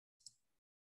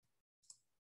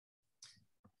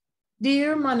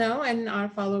Dear Mano and our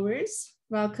followers,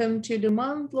 welcome to the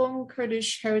month-long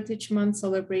Kurdish Heritage Month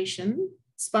celebration,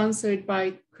 sponsored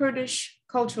by Kurdish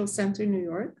Cultural Center, New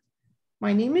York.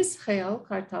 My name is Xeyal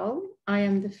Qertel. I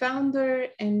am the founder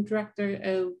and director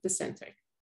of the center.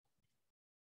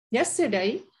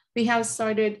 Yesterday, we have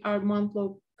started our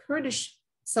month-long Kurdish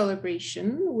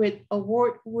celebration with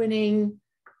award-winning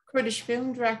Kurdish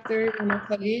film director Mano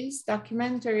Khalil's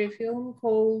documentary film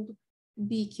called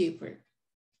Beekeeper.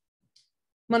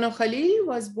 Mano Khalil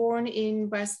was born in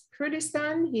West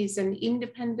Kurdistan. He's an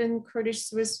independent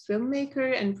Kurdish-Swiss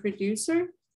filmmaker and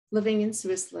producer living in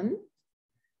Switzerland.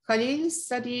 Khalil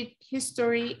studied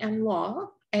history and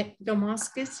law at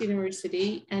Damascus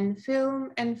University and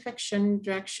film and fiction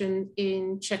direction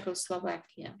in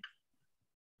Czechoslovakia.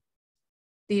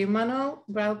 Dear Mano,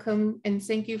 welcome and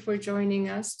thank you for joining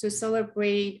us to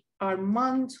celebrate our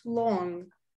month-long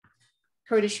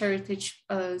Kurdish Heritage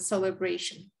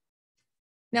celebration.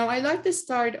 Now, I'd like to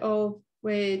start off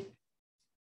with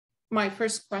my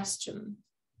first question.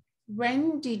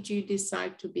 When did you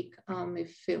decide to become a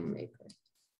filmmaker?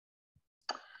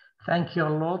 Thank you a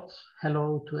lot.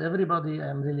 Hello to everybody.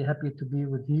 I'm really happy to be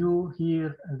with you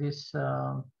here in this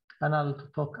panel to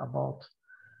talk about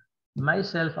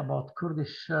myself, about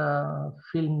Kurdish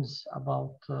films,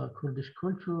 about Kurdish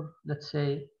culture, let's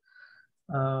say.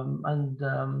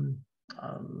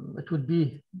 It would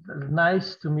be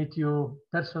nice to meet you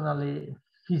personally,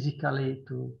 physically,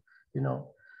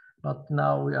 but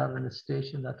now we are in a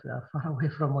station that we are far away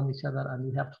from each other and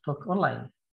we have to talk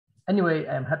online. Anyway,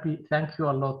 I'm happy. Thank you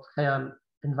a lot, Xeyal,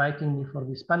 inviting me for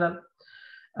this panel.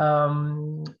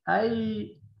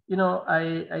 I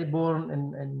born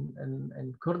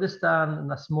in Kurdistan,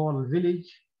 in a small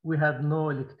village. We had no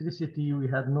electricity, we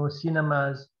had no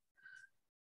cinemas.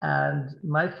 And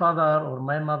my father or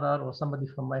my mother or somebody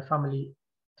from my family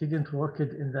didn't work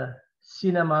it in the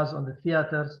cinemas, on the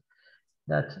theaters.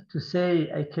 That to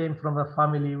say I came from a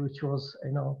family which was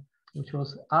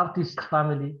artist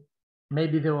family.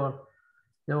 Maybe they were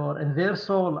in their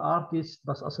soul artists,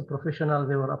 but as a professional,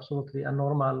 they were absolutely a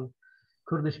normal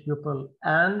Kurdish people.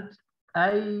 And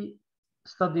I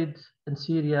studied in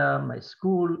Syria, my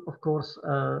school, of course.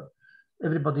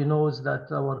 Everybody knows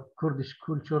that our Kurdish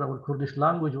culture, our Kurdish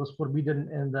language was forbidden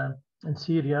in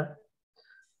Syria,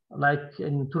 like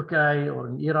in Turkey or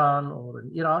in Iran or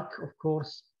in Iraq, of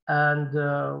course. And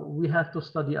we had to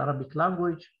study Arabic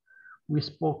language. We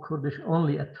spoke Kurdish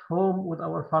only at home with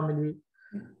our family.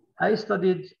 I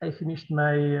finished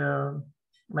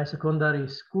my secondary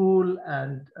school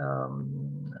and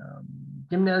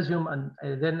gymnasium, and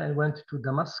then I went to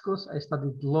Damascus. I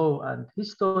studied law and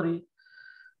history.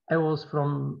 I was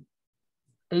from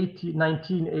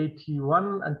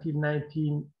 1981 until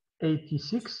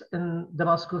 1986 in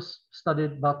Damascus,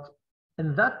 studied, but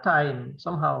in that time,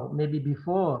 somehow, maybe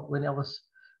before, when I was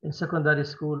in secondary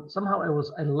school, somehow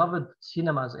I loved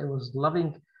cinemas. I was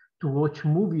loving to watch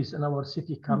movies in our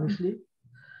city, Kamishli.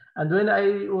 And when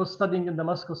I was studying in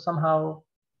Damascus, somehow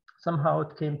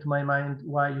it came to my mind,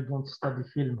 why you don't study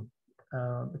film?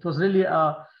 It was really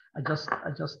just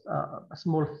a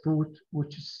small thought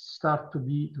which start to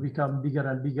become bigger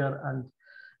and bigger,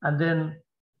 and then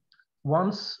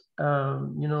once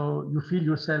you feel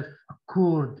yourself a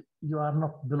Kurd, you are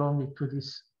not belonging to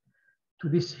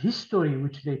this history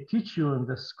which they teach you in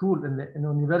the school, in the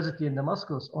university in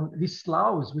Damascus, on these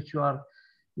laws which you are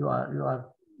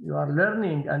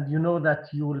learning, and you know that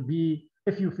you will be,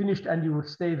 if you finished and you will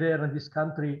stay there in this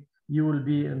country, you will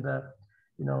be in the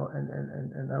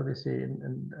and how they say,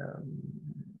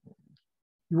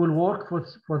 you will work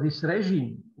for this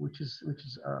regime, which is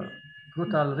a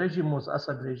brutal regime, was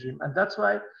Assad regime, and that's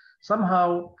why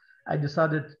somehow I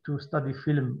decided to study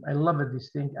film. I loved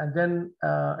this thing, and then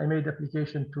I made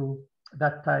application to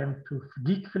that time to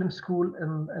Geek Film School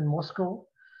in Moscow.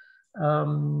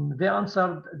 They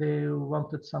answered, they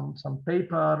wanted some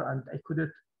paper, and I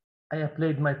couldn't. I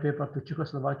applied my paper to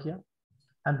Czechoslovakia,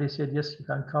 and they said, yes, you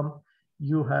can come.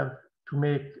 You have to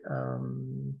make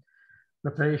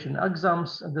preparation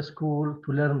exams in the school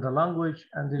to learn the language.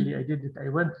 And really, I did it. I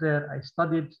went there, I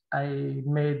studied, I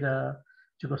made a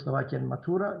Czechoslovakian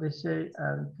matura, they say.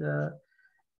 And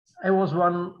I was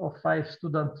one of 5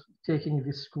 students taking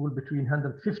this school. Between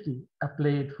 150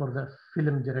 applied for the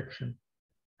film direction.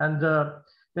 And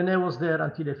then I was there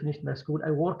until I finished my school.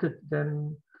 I worked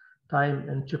then time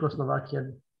in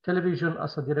Czechoslovakian television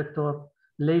as a director.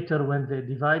 Later, when they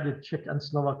divided Czech and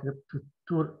Slovak to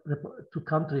two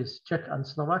countries, Czech and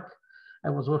Slovak, I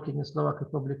was working in Slovak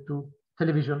Republic to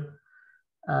television.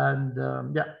 And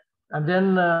and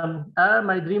then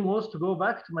my dream was to go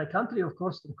back to my country, of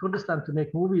course, in Kurdistan, to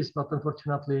make movies. But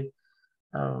unfortunately,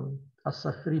 as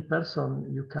a free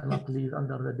person, you cannot live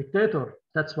under the dictator.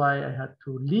 That's why I had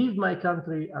to leave my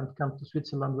country and come to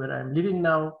Switzerland, where I'm living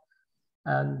now,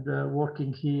 and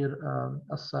working here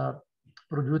as a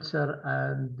producer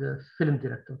and film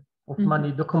director of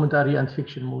many documentary and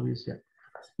fiction movies. Yeah.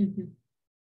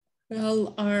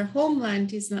 Well, our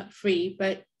homeland is not free,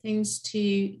 but thanks to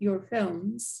your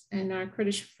films and our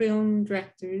Kurdish film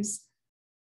directors,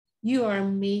 you are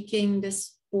making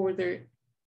this border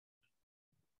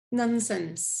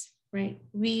nonsense, right?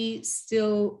 We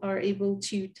still are able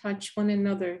to touch one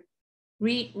another,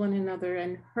 read one another,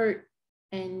 and hurt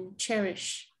and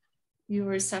cherish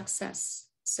your success.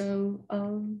 So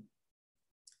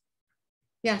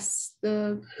yes,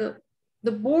 the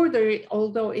border,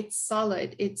 although it's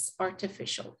solid, it's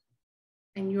artificial.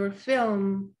 And your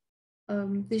film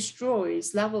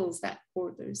destroys, levels that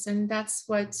borders. And that's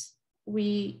what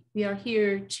we are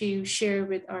here to share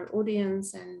with our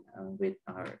audience and with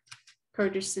our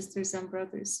Kurdish sisters and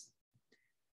brothers.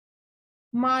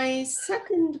 My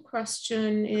second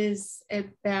question is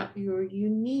about your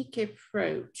unique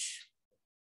approach.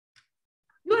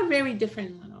 You are very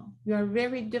different, Mano. You are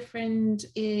very different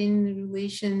in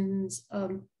relations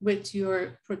with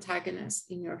your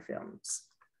protagonist in your films.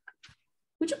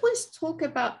 Would you please talk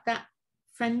about that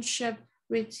friendship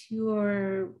with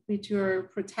your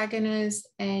protagonist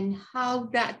and how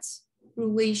that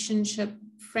relationship,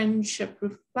 friendship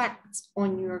reflects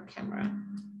on your camera?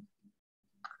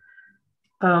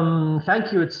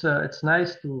 Thank you. It's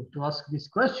nice to ask this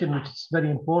question, which is very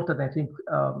important. I think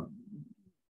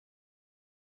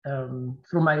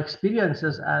through my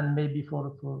experiences and maybe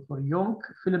for young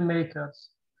filmmakers,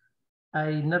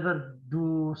 I never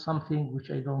do something which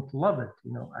I don't love it.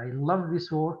 You know, I love this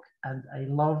work and I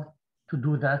love to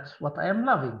do that what I am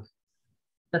loving.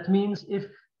 That means if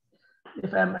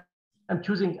I'm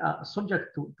choosing a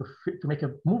subject to make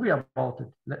a movie about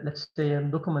it, let's say a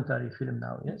documentary film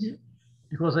now, yes,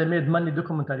 because I made many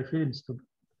documentary films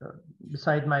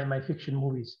beside my fiction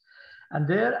movies, and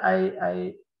there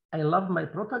I love my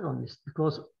protagonist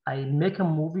because I make a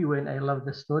movie when I love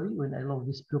the story, when I love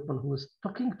these people who is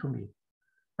talking to me.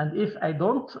 And if I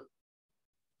don't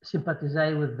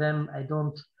sympathize with them,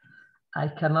 I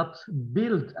cannot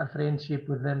build a friendship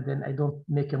with them, then I don't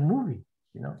make a movie,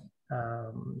 you know.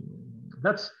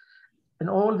 That's, and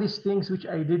all these things which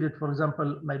I did it, for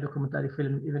example, my documentary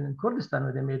film, even in Kurdistan,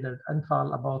 where they made an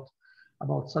Anfal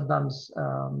about Saddam's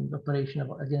operation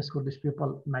against Kurdish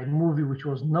people, my movie, which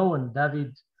was known,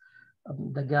 David,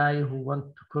 the guy who went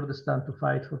to Kurdistan to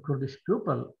fight for Kurdish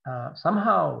people,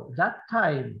 somehow that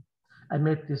time I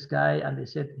met this guy and they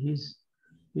said he's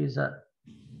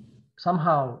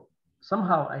somehow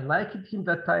I liked him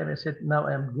that time. I said, now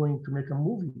I am going to make a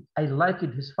movie. I liked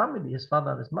his family, his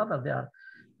father, his mother. They are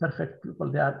perfect people.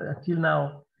 They are until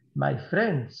now my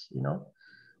friends, you know.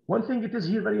 One thing it is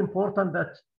here very important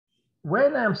that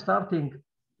when I am starting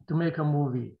to make a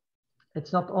movie,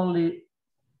 it's not only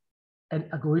an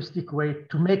egoistic way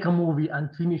to make a movie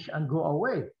and finish and go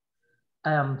away.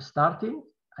 I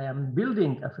am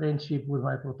building a friendship with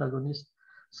my protagonist.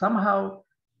 Somehow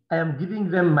I am giving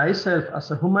them myself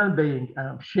as a human being. I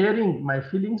am sharing my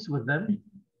feelings with them,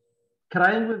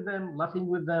 crying with them, laughing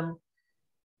with them,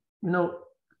 you know,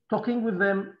 talking with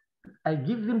them. I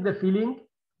give them the feeling,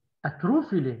 a true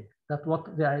feeling, that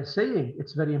what they are saying,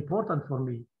 it's very important for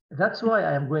me. That's why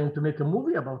I am going to make a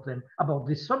movie about them, about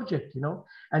this subject, you know.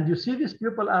 And you see, these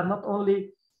people are not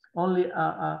only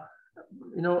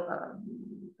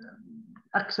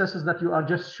accesses that you are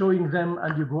just showing them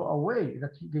and you go away,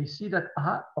 that they see that,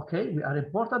 okay, we are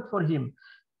important for him.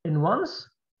 And once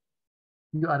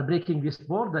you are breaking this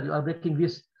border, you are breaking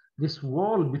this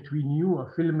wall between you,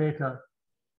 a filmmaker,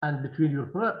 and between your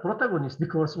protagonist,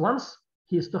 because once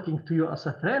he is talking to you as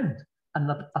a friend and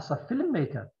not as a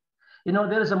filmmaker. You know,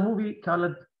 there is a movie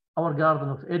called Our Garden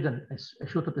of Eden. I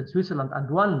shot it in Switzerland,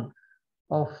 and one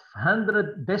of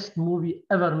 100 best movie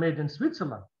ever made in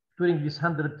Switzerland during this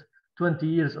 120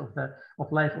 years of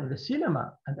life of the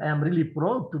cinema. And I am really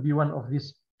proud to be one of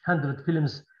these 100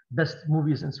 films best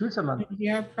movies in Switzerland. We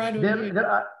are proud of you.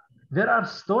 There are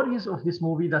stories of this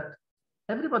movie that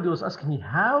everybody was asking me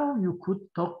how you could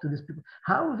talk to these people,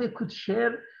 how they could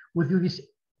share with you this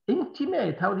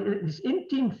intimate, these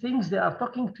intimate things they are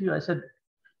talking to you. I said,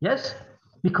 yes,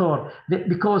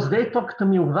 because they talk to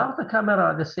me without the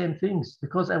camera, the same things,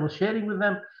 because I was sharing with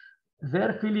them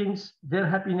their feelings, their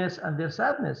happiness, and their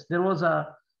sadness. There was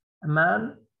a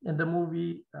man in the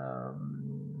movie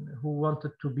who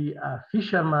wanted to be a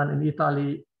fisherman in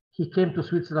Italy. He came to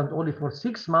Switzerland only for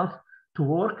 6 months to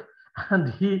work,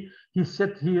 and he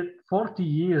sat here 40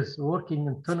 years working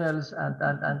in tunnels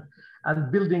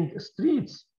and building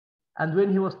streets. And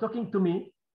when he was talking to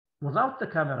me without the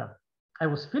camera, I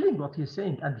was feeling what he's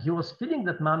saying, and he was feeling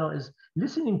that Mano is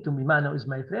listening to me. Mano is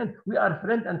my friend. We are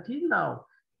friends until now.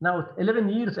 Now, 11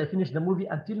 years I finished the movie.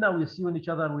 Until now, we see each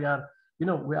other. We are, you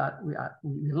know,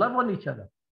 we love on each other.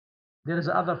 There is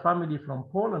other family from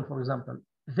Poland, for example.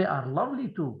 They are lovely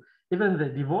too. Even they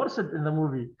divorced in the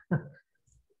movie.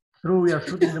 Through we are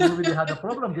shooting the movie, they had a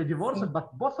problem. They divorced,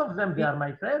 but both of them, they are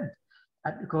my friend.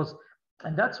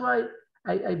 And that's why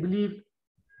I believe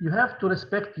you have to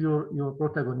respect your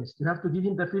protagonist. You have to give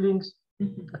him the feelings,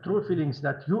 true feelings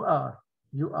that you are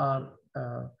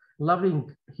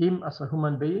loving him as a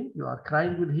human being. You are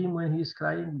crying with him when he is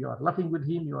crying. You are laughing with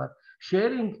him. You are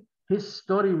sharing his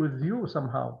story with you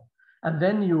somehow. And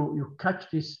then you catch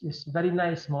this very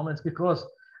nice moments, because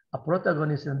a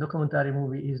protagonist in a documentary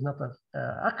movie is not an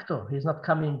actor. He's not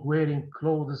coming wearing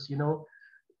clothes, you know,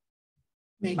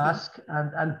 mask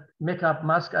and makeup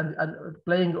mask and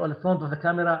playing on the front of the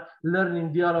camera,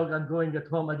 learning dialogue and going at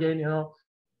home again, you know,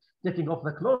 taking off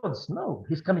the clothes. No,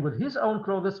 he's coming with his own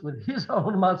clothes, with his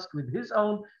own mask, with his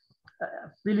own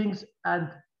feelings, and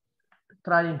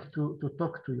trying to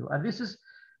talk to you. And this is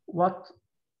what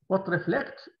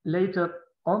reflects later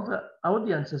on the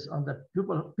audiences, on the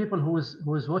people who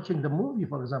is watching the movie.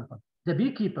 For example, the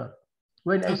beekeeper.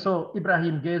 When I saw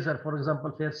Ibrahim Gezer, for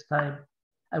example, first time,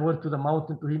 I went to the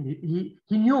mountain to him.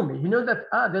 He knew me. He knew that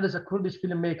there is a Kurdish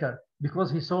filmmaker,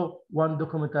 because he saw one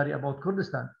documentary about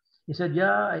Kurdistan. He said,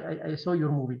 yeah, I saw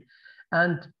your movie.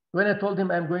 And when I told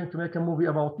him I'm going to make a movie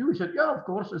about you, he said, yeah, of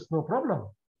course, it's no problem.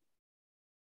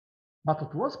 But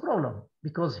it was a problem,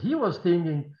 because he was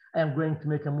thinking, I am going to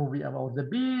make a movie about the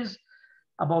bees,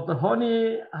 about the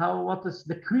honey, what is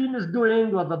the queen is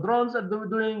doing, what the drones are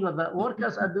doing, what the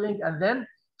workers are doing. And then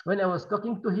when I was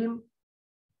talking to him,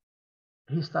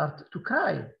 he started to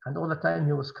cry, and all the time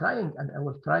he was crying, and I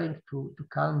was trying to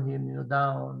calm him, you know,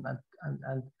 down,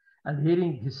 and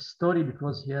hearing his story,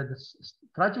 because he had this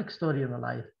tragic story in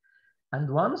life. And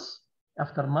once,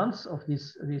 after months of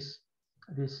this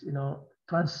you know,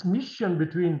 transmission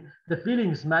between the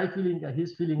feelings, my feeling and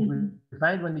his feeling, we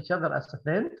find one each other as a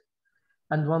friend.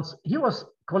 And once he was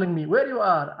calling me, where you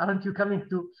are? Aren't you coming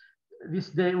to this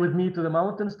day with me to the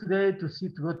mountains today to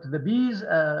go to the bees?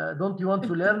 Don't you want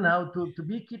to learn how to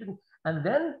beekeeping? And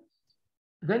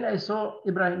then I saw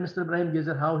Mr. Ibrahim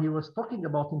Gezer, how he was talking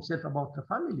about himself, about the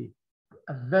family,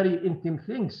 very intimate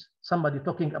things. Somebody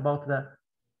talking about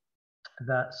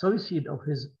the suicide of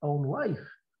his own wife.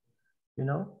 You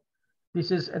know,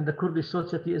 this is, in the Kurdish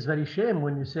society, is very shame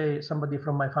when you say somebody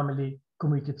from my family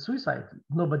committed suicide.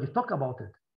 Nobody talk about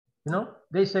it. You know,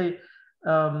 they say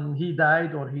he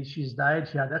died, or she's died,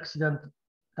 she had accident,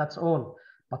 that's all.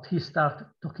 But he started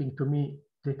talking to me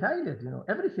detailed, you know,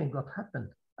 everything what happened.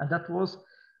 And that was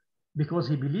because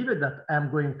he believed that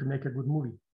I'm going to make a good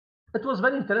movie. It was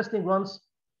very interesting once.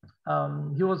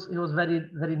 He was very,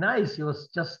 very nice. He was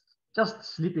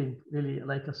just sleeping, really,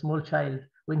 like a small child.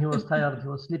 When he was tired, he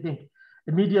was sleeping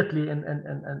immediately.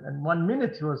 And 1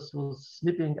 minute he was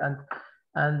sleeping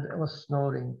and was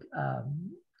snoring.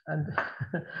 And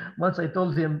once I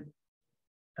told him,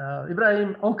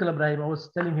 Ibrahim, Uncle Ibrahim, I was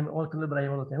telling him Uncle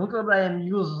Ibrahim all the time. Uncle Ibrahim,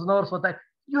 you snore so tight.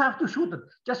 You have to shoot it.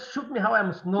 Just shoot me how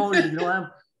I'm snoring. You know,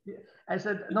 I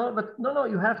said, no, no,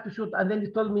 you have to shoot. And then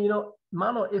he told me, you know,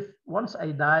 Mano, if once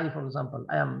I die, for example,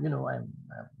 I'm now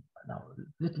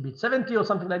a little bit 70 or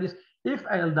something like this. If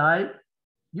I'll die,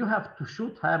 you have to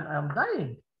shoot how I'm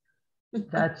dying.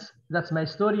 That's my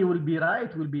story. Will be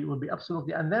right. Will be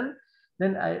absolutely. And then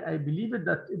I believe it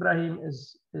that Ibrahim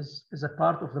is a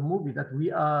part of the movie, that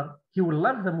he will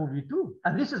love the movie too.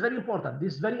 And this is very important.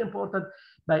 This is very important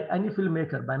by any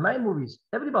filmmaker, by my movies.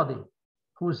 Everybody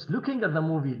who's looking at the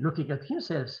movie, looking at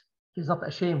himself, he's not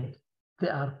ashamed. They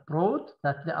are proud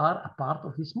that they are a part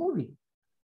of this movie.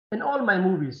 In all my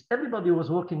movies, everybody was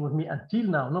working with me until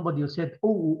now. Nobody said,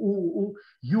 oh,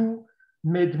 you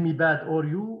made me bad, or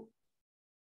you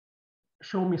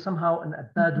show me somehow in a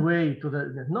bad way to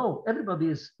no, everybody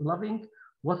is loving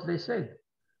what they said.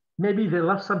 Maybe they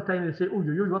love sometimes, they say, oh,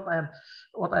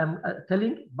 what I am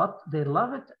telling, but they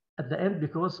love it at the end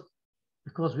because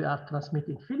we are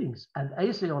transmitting feelings. And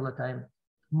I say all the time,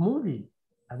 movie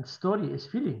and story is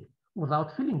feeling.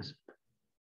 Without feelings,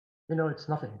 you know, it's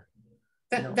nothing.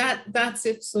 That's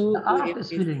it. So art is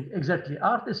feeling. Exactly,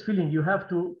 art is feeling. You have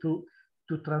to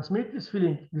transmit this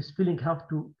feeling. This feeling have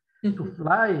to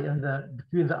fly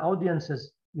between the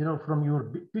audiences, you know, from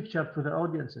your picture to the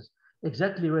audiences.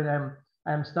 Exactly when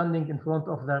I'm standing in front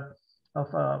of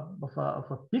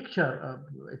a picture,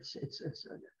 it's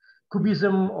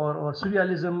cubism or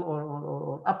surrealism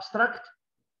or abstract.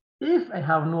 if I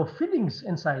have no feelings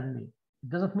inside me, it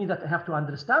doesn't mean that I have to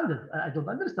understand it. I don't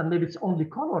understand. Maybe it's only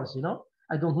colors, you know.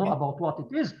 I don't know about what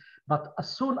it is. But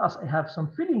as soon as I have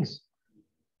some feelings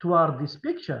toward this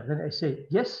picture, then I say,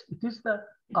 yes, it is the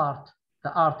art.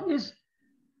 The art is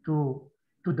to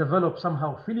develop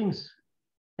somehow feelings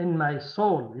in my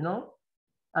soul, you know.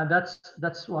 And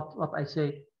that's what I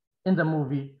say in the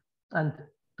movie. And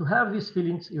to have these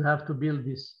feelings, you have to build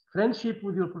this friendship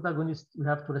with your protagonist. You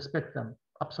have to respect them,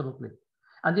 absolutely.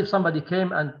 And if somebody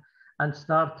came and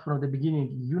start from the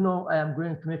beginning, you know, I am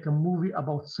going to make a movie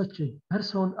about such a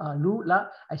person,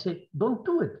 I say, don't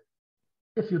do it.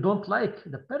 If you don't like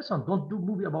the person, don't do a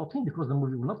movie about him, because the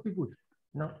movie will not be good,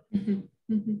 you know.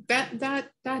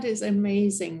 That is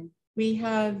amazing. We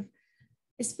have,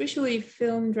 especially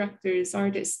film directors,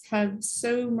 artists, have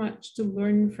so much to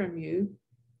learn from you.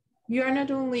 You are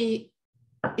not only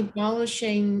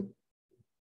abolishing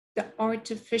the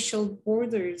artificial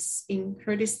borders in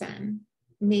Kurdistan,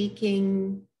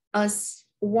 making us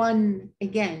one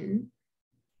again,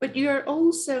 but you're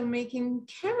also making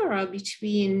camera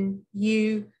between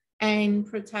you and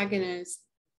protagonist,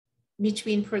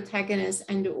 between protagonist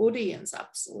and the audience,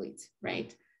 absolute,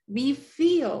 right? We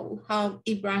feel how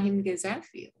Ibrahim Xeyal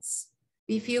feels.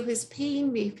 We feel his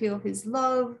pain, we feel his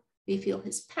love, we feel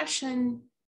his passion.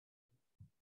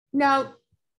 Now,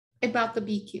 about the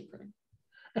beekeeper.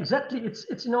 Exactly.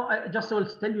 It's you know, I just will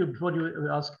tell you before you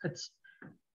ask. It's,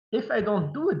 if I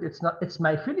don't do it, it's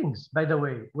my feelings. By the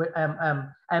way, where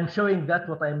I'm showing that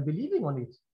what I'm believing on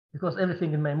it, because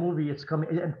everything in my movie, it's coming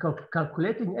and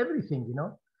calculating everything. You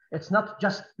know, it's not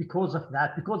just because of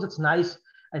that, because it's nice.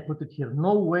 I put it here.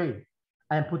 No way.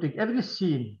 I'm putting every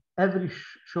scene, every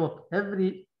shot,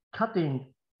 every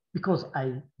cutting, because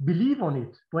I believe on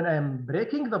it. When I'm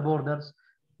breaking the borders,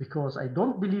 because I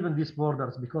don't believe in these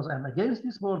borders, because I'm against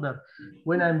this border.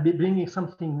 When I'm bringing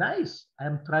something nice,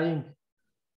 I'm trying,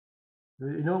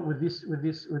 you know, with this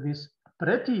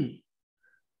pretty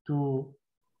to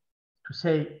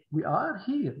say we are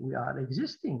here, we are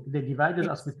existing. They divided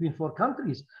us between 4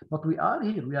 countries, but we are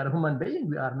here. We are a human being.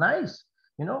 We are nice,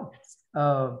 you know.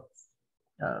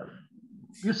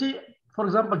 You see, for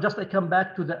example, just I come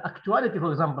back to the actuality.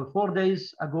 For example, 4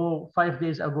 days ago, 5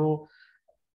 days ago,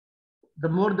 the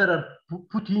murderer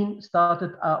Putin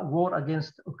started a war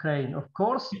against Ukraine. Of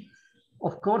course,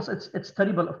 it's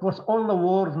terrible. Of course, all the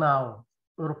world now,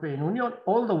 European Union,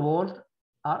 all the world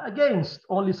are against.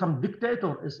 Only some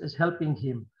dictator is helping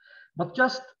him. But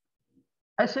just,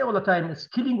 I say all the time, it's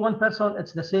killing one person,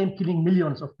 it's the same killing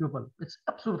millions of people. It's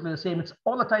absolutely the same. It's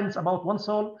all the time, it's about one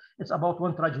soul, it's about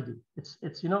one tragedy.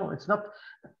 It's you know, it's not,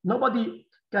 nobody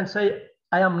can say,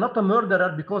 I am not a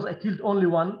murderer because I killed only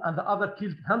one and the other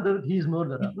killed 100, he is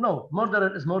murderer. No,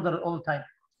 murderer is murderer all the time.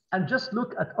 And just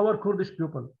look at our Kurdish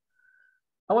people.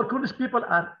 Our Kurdish people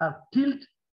are killed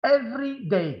every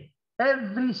day.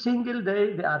 Every single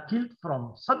day they are killed,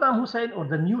 from Saddam Hussein or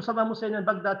the new Saddam Hussein in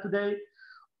Baghdad today,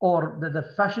 or the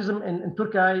fascism in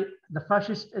Turkey, the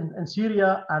fascists in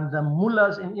Syria, and the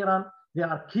mullahs in Iran. They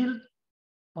are killed,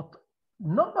 but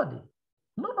nobody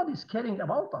is caring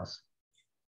about us.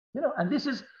 You know, and this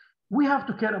is, we have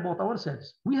to care about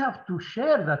ourselves. We have to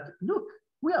share that, look,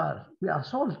 we are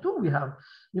souls too. We have,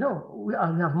 you know, we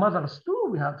have mothers too.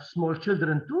 We have small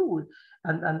children too.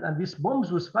 And these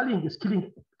bombs was falling, is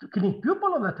killing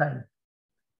people all the time.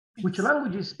 Which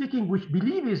language is speaking, which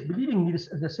believing is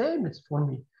the same. It's for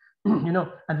me, you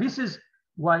know, and this is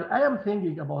why I am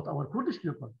thinking about our Kurdish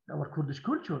people, our Kurdish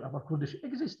culture, our Kurdish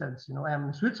existence. You know, I am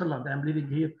in Switzerland. I'm living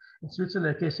here in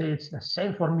Switzerland. I say it's the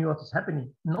same for me what is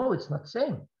happening. No, it's not the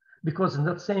same, because it's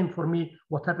not same for me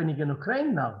what's happening in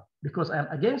Ukraine now, because I'm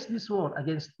against this war,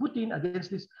 against Putin,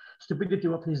 against this stupidity,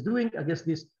 what he's doing, against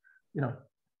this, you know,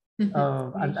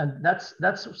 and that's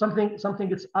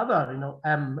something it's other, you know.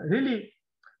 I'm really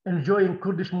enjoying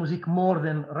Kurdish music more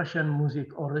than Russian music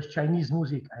or Chinese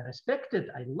music. I respect it.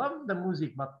 I love the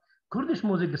music, but Kurdish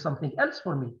music is something else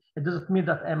for me. It doesn't mean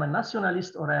that I'm a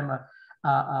nationalist or I'm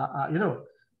you know,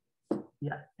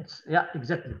 yeah,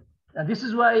 exactly. And this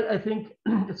is why I think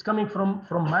it's coming from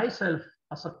myself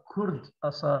as a Kurd,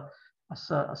 as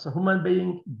a human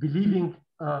being, believing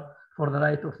for the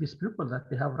right of these people, that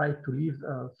they have right to live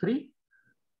free.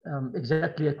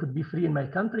 Exactly, I could be free in my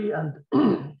country and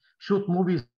shoot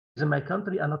movies in my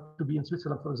country, and not to be in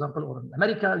Switzerland, for example, or in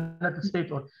America, United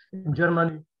States, or in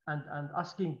Germany, and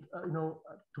asking, you know,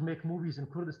 to make movies in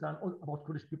Kurdistan about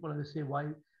Kurdish people, and they say, why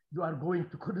you are going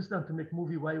to Kurdistan to make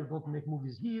movie? Why you don't make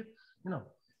movies here? You know.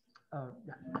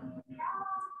 Yeah.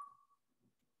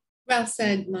 Well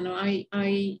said, Mano.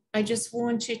 I just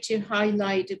wanted to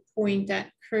highlight a point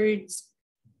that Kurds,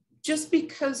 just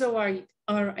because of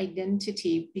our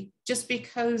identity just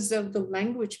because of the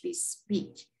language we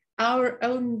speak. Our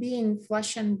own being,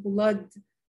 flesh and blood,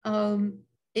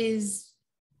 is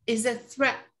a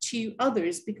threat to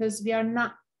others because we are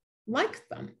not like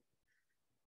them.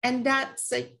 And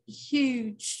that's a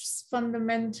huge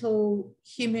fundamental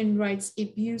human rights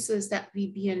abuses that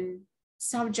we've been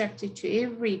subjected to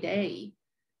every day.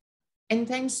 And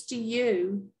thanks to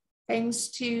you, thanks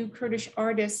to Kurdish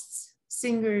artists,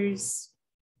 singers,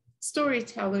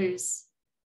 storytellers,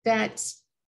 that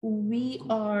we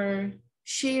are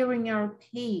sharing our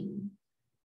pain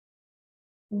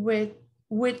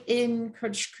within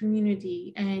Kurdish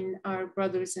community and our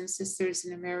brothers and sisters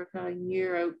in America and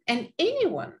Europe, and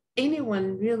anyone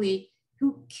really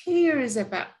who cares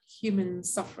about human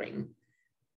suffering.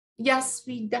 Yes,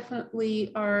 we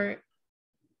definitely are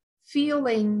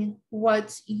feeling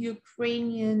what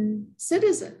Ukrainian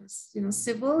citizens,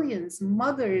 civilians,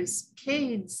 mothers,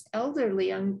 kids,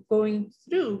 elderly are going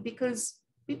through, because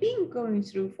we've been going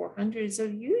through for hundreds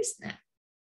of years now.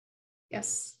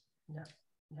 Yes. Yeah.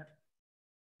 Yeah.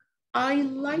 I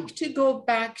like to go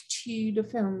back to the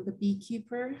film, The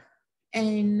Beekeeper,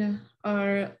 and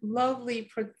our lovely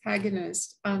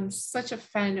protagonist. I'm such a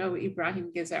fan of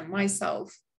Ibrahim Gezer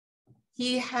myself.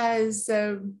 He has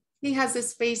a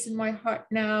space in my heart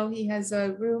now. He has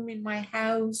a room in my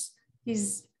house.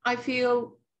 I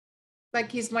feel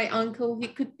like he's my uncle. He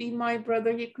could be my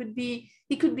brother. He could be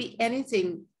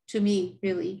anything to me,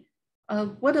 really.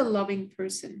 What a loving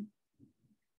person.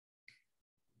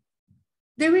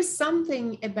 There is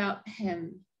something about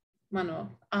him,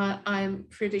 Mano. I'm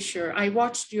pretty sure. I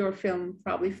watched your film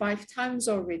probably 5 times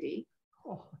already.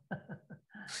 Oh.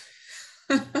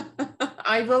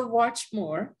 I will watch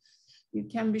more. You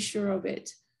can be sure of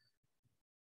it.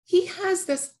 He has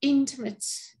this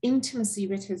intimacy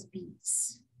with his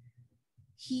bees.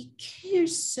 He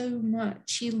cares so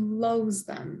much. He loves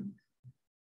them.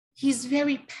 He's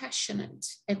very passionate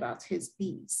about his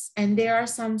bees. And there are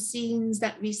some scenes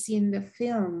that we see in the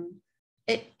film.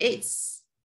 It is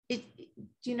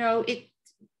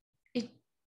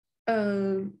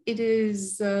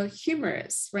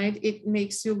humorous, right? It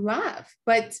makes you laugh,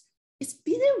 but it's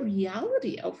been a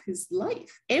reality of his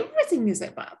life. Everything is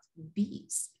about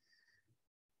bees.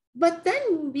 But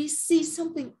then we see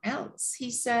something else.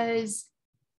 He says,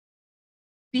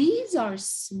 bees are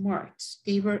smart.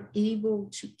 They were able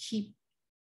to keep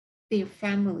their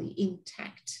family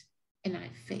intact, and I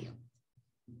failed.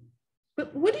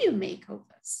 But what do you make of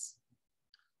this?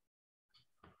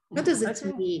 What does it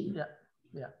mean?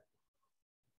 Yeah.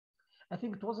 I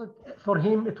think it wasn't for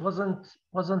him. It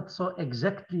wasn't so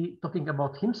exactly talking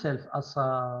about himself as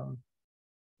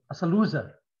a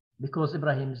loser, because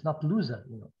Ibrahim is not loser.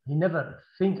 He never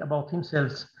think about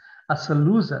himself as a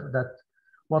loser. That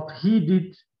what he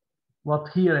did, what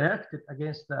he reacted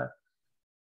against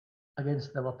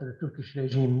what the Turkish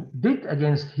regime did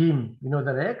against him.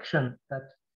 The reaction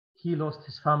that he lost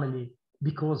his family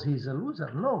because he's a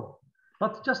loser. No,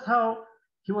 but just how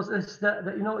he was.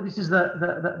 This is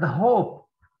the hope.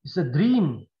 It's a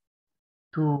dream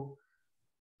to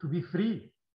be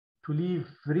free, to live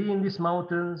free in these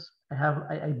mountains.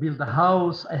 I built a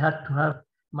house. I had to have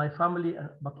my family,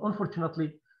 but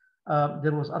unfortunately,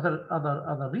 there was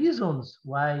other reasons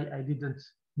why I didn't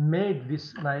make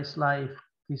this nice life,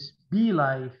 this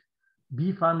life,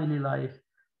 family life,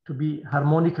 to be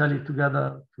harmonically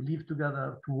together, to live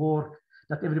together, to work,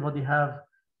 that everybody have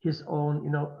his own,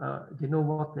 they know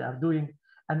what they are doing.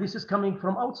 And this is coming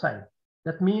from outside.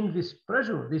 That means this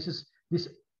pressure, this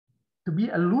to be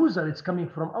a loser, it's coming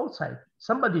from outside.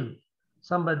 Somebody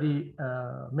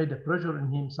made a pressure in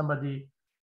him. Somebody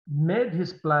made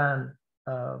his plan,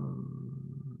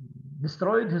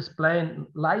 destroyed his plan,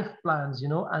 life plans,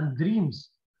 and dreams.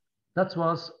 That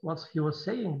was what he was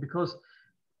saying, because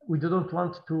we didn't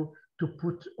want to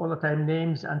put all the time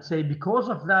names and say, because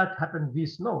of that happened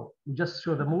this. No, we just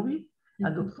show the movie. Mm-hmm.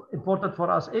 And important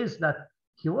for us is that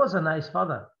he was a nice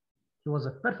father. He was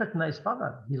a perfect nice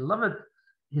father. He loved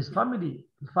his family.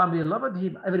 The family loved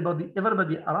him. Everybody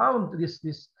around these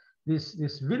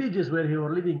villages where he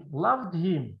was living loved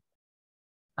him.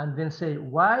 And then say,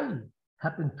 why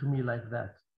happened to me like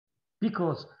that?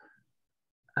 Because,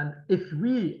 and if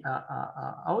we,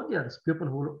 audience, people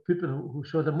who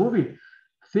show the movie,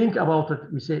 think about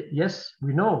it, we say, yes,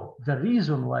 we know the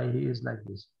reason why he is like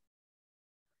this.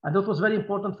 And that was very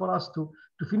important for us to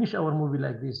finish our movie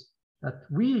like this, that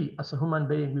we as a human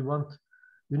being, we want,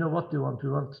 what we want. We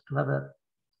want to have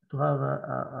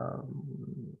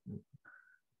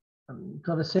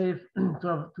a safe,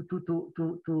 to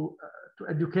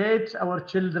educate our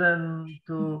children,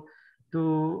 to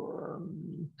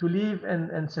to live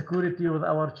in security with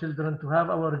our children, to have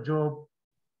our job,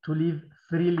 to live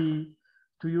freely,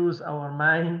 to use our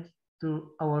mind,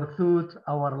 to our thought,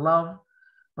 our love.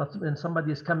 But when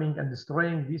somebody is coming and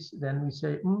destroying this, then we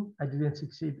say, I didn't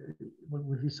succeed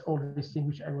with this, all these things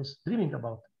which I was dreaming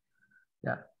about.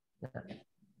 Yeah, yeah.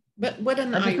 But what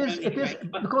an and irony, it is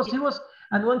right? because he was.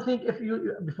 And one thing, if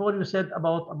you before you said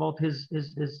about his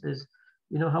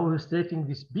you know, how he was treating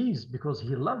these bees, because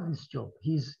he loved this job.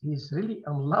 He's really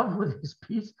in love with his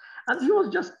bees, and he was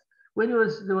just, when he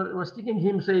was, they were sticking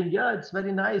him, saying, yeah, it's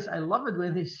very nice, I love it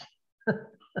when this.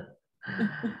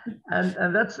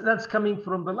 and that's coming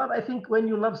from the love. I think when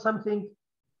you love something,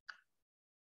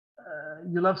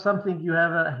 you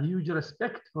have a huge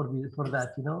respect for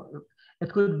that, you know.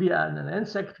 It could be an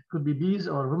insect, it could be bees,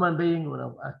 or human being, or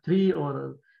a tree, or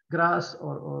a grass,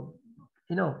 or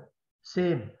you know,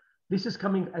 same. This is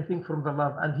coming, I think, from the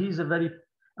love. And he's a very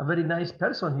nice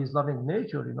person. He's loving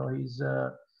nature, you know. He's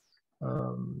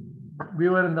we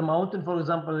were in the mountain, for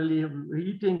example, really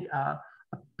eating a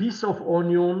piece of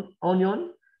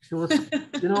onion. He was,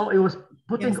 you know, he was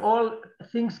putting all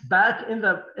things back in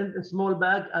a small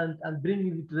bag and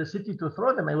bringing it to the city to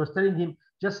throw them. I was telling him,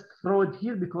 just throw it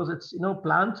here because it's, you know,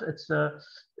 plant.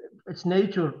 It's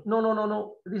nature.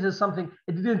 No. This is something.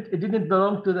 It didn't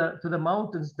belong to the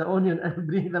mountains. The onion, and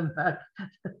bring them back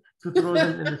to throw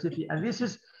them in the city. And this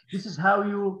is how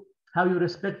you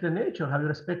respect the nature, how you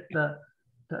respect the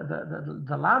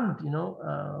land, you know.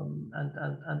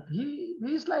 And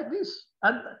he's like this.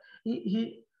 And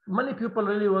he many people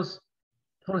really was.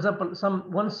 For example,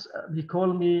 once he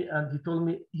called me and he told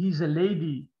me he's a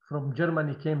lady from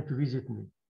Germany came to visit me.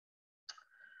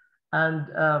 And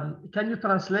can you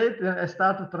translate? I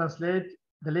started to translate.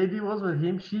 The lady was with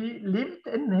him. She lived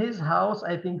in his house,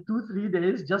 I think 2-3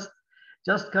 days,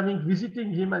 just coming,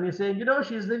 visiting him. And he's saying, you know,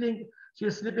 she's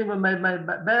sleeping on my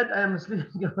bed. I am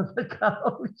sleeping on the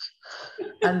couch.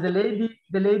 And the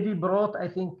lady brought, I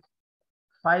think,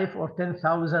 5,000 or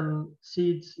 10,000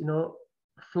 seeds, you know,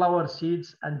 flower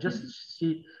seeds, and just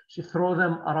she throw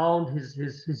them around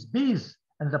his bees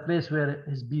and the place where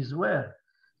his bees were,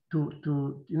 to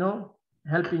you know,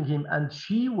 helping him. And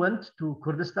she went to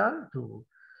Kurdistan, to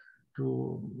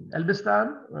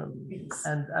Elbistan,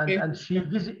 and she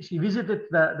visited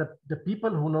the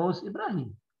people who knows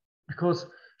Ibrahim, because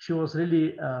she was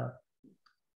really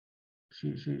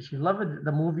she loved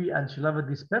the movie, and she loved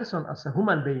this person as a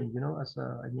human being, you know, as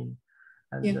a, I mean.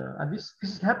 And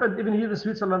this happened even here in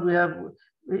Switzerland.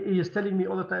 He is telling me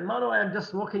all the time, Mano, I am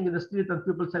just walking in the street and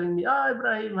people telling me,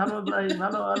 Ibrahim, hello, Ibrahim,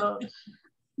 hello.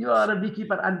 You are a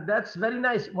beekeeper. And that's very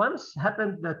nice. Once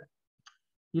happened that,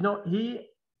 you know,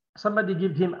 somebody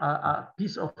gave him a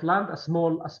piece of land, a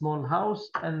small house,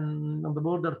 and on the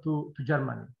border to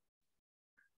Germany.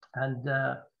 And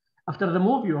after the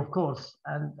movie, of course,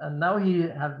 and now he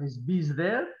has his bees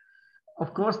there.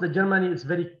 Of course, the Germany is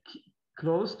very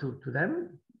close to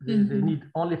them. They need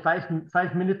only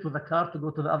 5 minutes with the car to go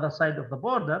to the other side of the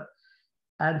border.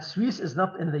 And Swiss is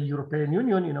not in the European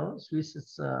Union, you know. Swiss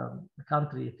is a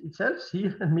country itself,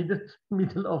 here in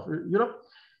middle of Europe.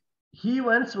 He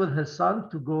went with his son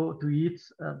to go to eat,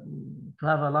 to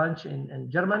have a lunch in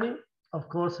Germany. Of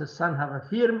course, his son have a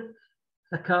firm.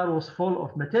 The car was full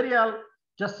of material.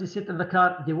 Just to sit in the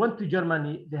car. They went to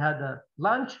Germany. They had a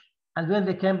lunch. And when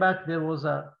they came back, there was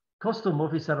a custom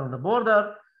officer on the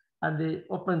border, and they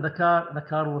opened the car. The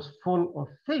car was full of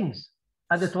things.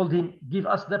 And they told him, give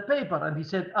us the paper. And he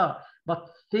said, but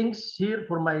things here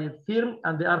for my firm,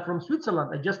 and they are from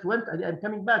Switzerland. I just went, I'm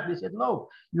coming back. They said, no,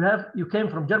 you came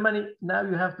from Germany. Now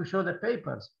you have to show the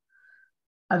papers.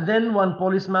 And then one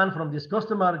policeman from this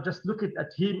customer just looked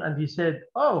at him and he said,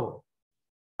 oh,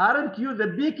 aren't you the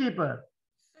beekeeper?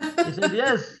 He said,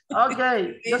 yes.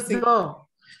 Okay, just go.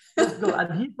 Let's go.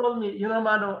 And he told me, you know,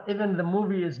 Mano, even the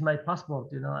movie is my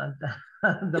passport, you know.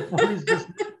 And the police just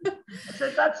I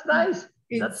said, that's nice.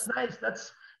 That's nice.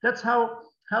 That's how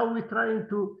we're trying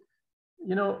to,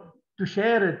 you know, to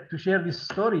share this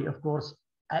story. Of course,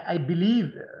 I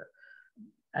believe,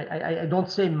 I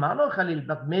don't say Mano Khalil,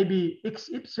 but maybe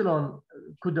XY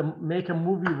could make a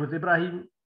movie with Ibrahim.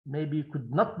 Maybe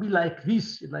could not be like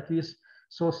this,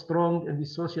 so strong in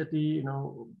this society, you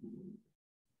know.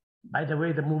 By the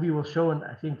way, the movie was shown,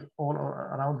 I think, all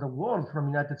around the world, from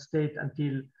United States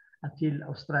until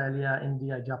Australia,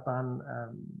 India, Japan,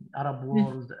 Arab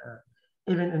world.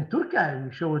 Even in Turkey,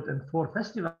 we showed in 4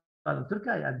 festivals in Turkey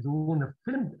and won a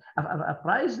film, a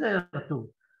prize there too.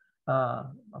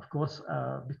 Of course,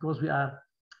 because we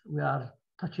are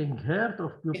touching heart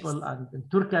of people, and in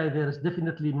Turkey there is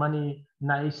definitely many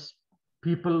nice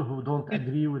people who don't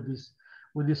agree with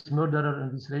with this murderer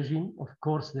and this regime. Of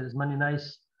course, there's many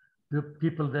nice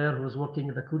people there who's working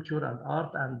in the culture and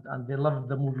art, and they love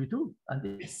the movie too.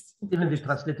 And Yes, even they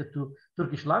translated to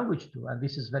Turkish language too. And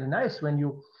this is very nice when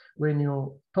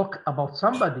you talk about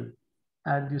somebody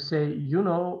and you say, you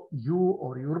know, you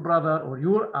or your brother or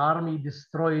your army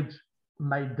destroyed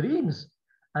my dreams,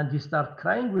 and he start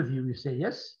crying with you. You say,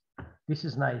 yes, this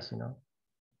is nice, you know.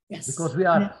 yes. Because we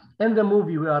are in the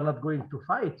movie, we are not going to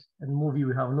fight. In the movie,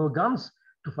 we have no guns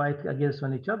to fight against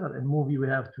one each other. In movie, we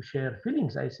have to share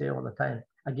feelings, I say all the time,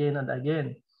 again and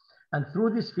again. And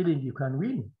through this feeling, you can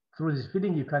win. Through this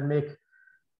feeling, you can make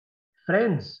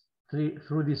friends.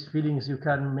 Through these feelings, you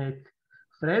can make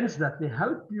friends that they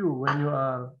help you when you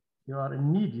are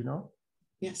in need, you know.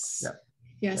 Yes. Yeah.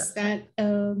 Yes, yeah.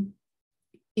 that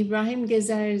Ibrahim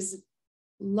Gezer's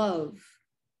love,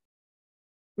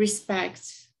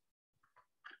 respect,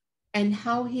 and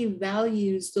how he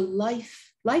values the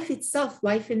life itself,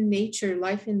 life in nature,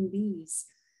 life in bees.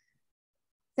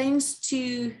 Thanks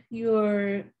to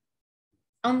your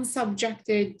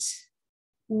unsubjected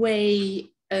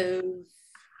way of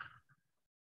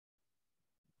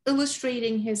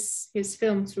illustrating his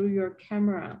film through your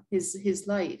camera, his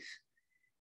life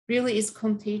really is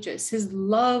contagious. His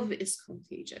love is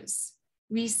contagious.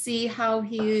 We see how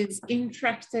he is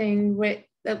interacting with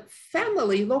the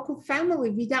family, local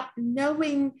family, without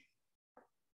knowing,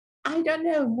 I don't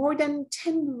know, more than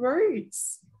 10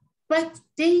 words, but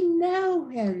they know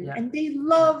him and they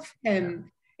love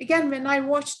him. Again, when I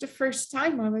watched the first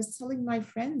time, I was telling my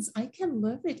friends, I can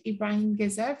live with Ibrahim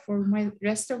Gezer for my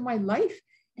rest of my life.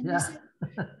 And they said,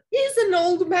 he's an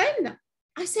old man.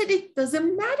 I said, it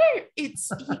doesn't matter. He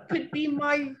could be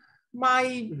my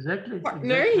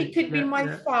partner, he could be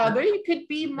my father, he could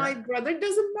be my brother,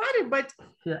 doesn't matter. But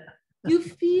you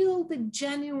feel the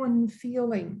genuine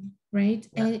feeling, right?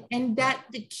 And that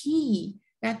the key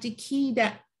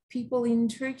that people in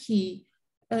Turkey,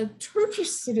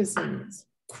 Turkish citizens,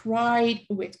 cried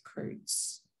with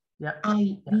Kurds.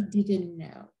 We didn't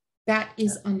know. That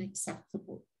is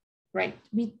unacceptable, right?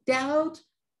 Without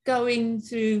going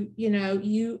through, you know,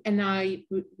 you and I,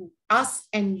 us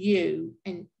and you,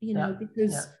 and, you know,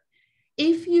 because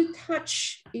if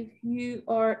you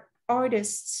are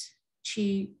artists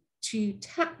to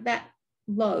tap that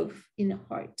love in the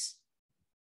heart,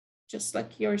 just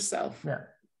like yourself,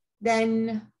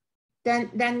 then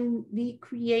we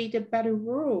create a better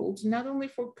world, not only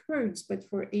for Kurds, but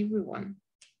for everyone.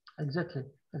 Exactly.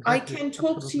 I can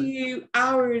talk to you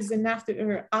hours and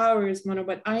after hours, Mano,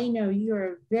 but I know you're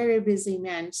a very busy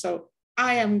man. So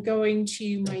I am going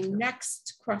to my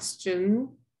next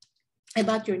question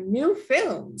about your new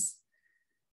films.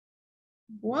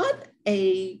 What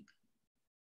a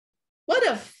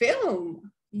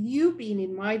film. You've been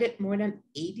invited more than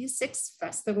 86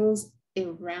 festivals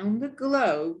around the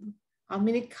globe. How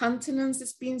many continents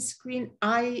it's been screened?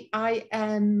 I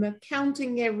am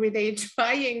counting every day,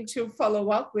 trying to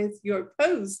follow up with your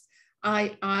post.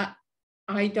 I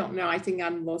don't know. I think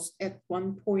I'm lost at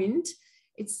one point.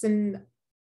 It's an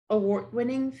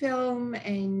award-winning film,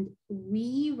 and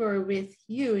we were with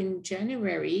you in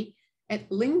January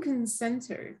at Lincoln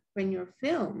Center when your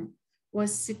film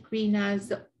was screened as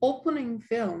the opening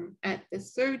film at the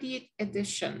 30th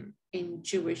edition in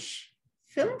Jewish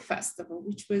Film Festival,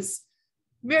 which was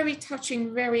very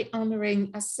touching, very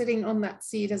honoring, as sitting on that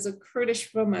seat as a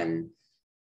Kurdish woman.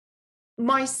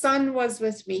 My son was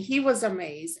with me. He was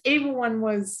amazed. Everyone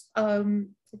was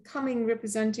coming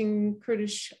representing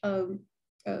Kurdish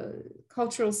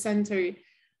Cultural Center.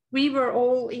 We were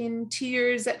all in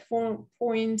tears at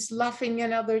points, laughing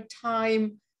another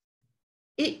time.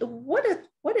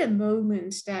 What a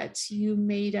moment that you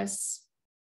made us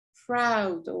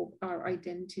proud of our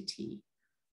identity.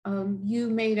 You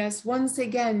made us once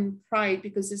again proud,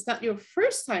 because it's not your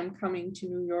first time coming to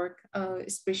New York,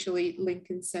 especially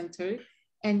Lincoln Center,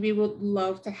 and we would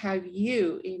love to have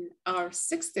you in our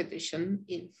 6th edition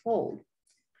in fall.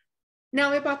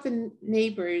 Now about the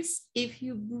neighbors, if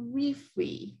you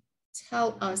briefly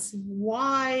tell us,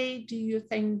 why do you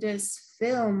think this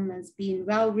film has been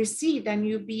well received, and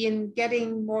you've been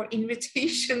getting more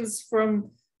invitations from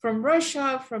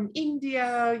Russia, from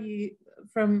India,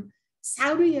 from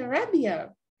Saudi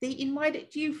Arabia? They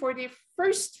invited you for their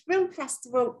first film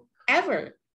festival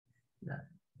ever.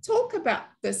 Talk about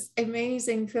this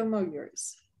amazing film of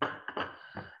yours.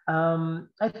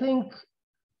 I think,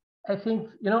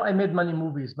 you know, I made many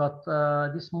movies, but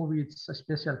this movie, it's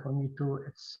special for me too.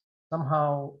 It's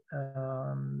somehow,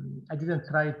 I didn't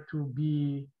try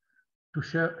to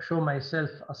show myself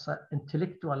as an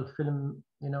intellectual film,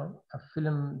 you know, a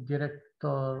film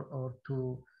director, or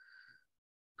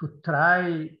to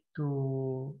try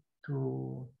to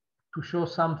show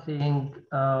something,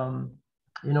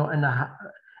 you know,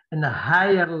 in a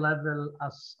higher level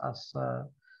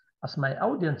as my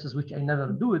audiences, which I never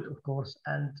do it, of course.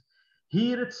 And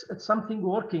here it's something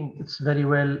working. It's very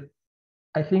well,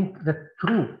 I think, that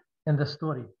true in the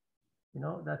story, you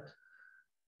know, that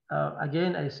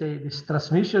again, I say this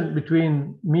transmission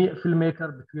between me,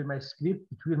 filmmaker, between my script,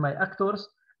 between my actors,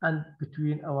 and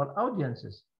between our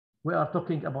audiences. We are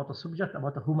talking about a subject,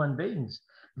 about human beings.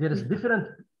 There is different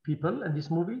people in this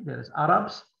movie. There is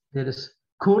Arabs, there is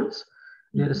Kurds,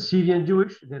 there is Syrian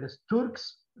Jewish, there is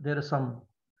Turks, there is some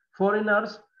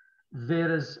foreigners,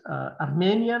 there is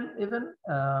Armenian even,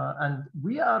 and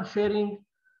we are showing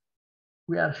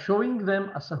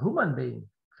them as a human being.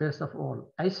 First of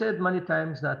all, I said many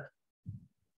times that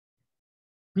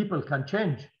people can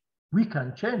change. We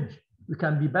can change. We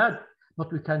can be bad,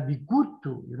 but we can be good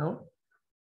too, you know.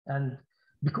 And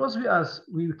because we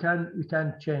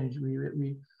can change.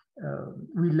 We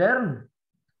learn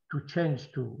to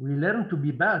change too. We learn to be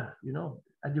bad, you know.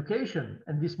 Education.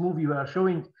 And this movie, we are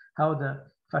showing how the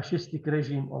fascistic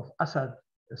regime of Assad,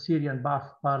 the Syrian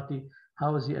Ba'ath Party,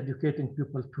 how is he educating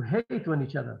people to hate one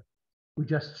each other. We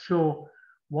just show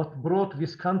what brought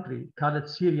this country, call it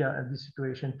Syria, in this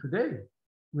situation today.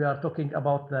 We are talking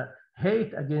about the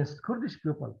hate against Kurdish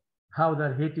people, how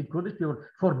they're hating Kurdish people,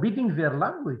 forbidding their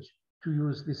language to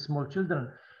use these small children.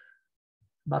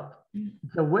 But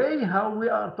the way how we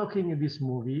are talking in this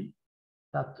movie,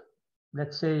 that,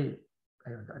 let's say,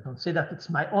 I don't say that it's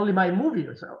only my movie,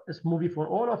 it's a movie for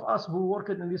all of us who worked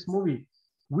in this movie.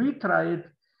 We tried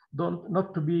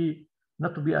not to be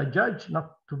a judge,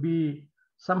 not to be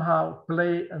somehow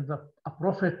play a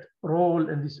prophet role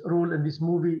in this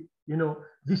movie. You know,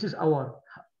 this is our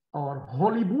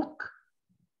holy book.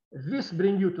 This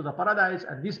bring you to the paradise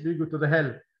and this bring you to the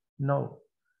hell. No,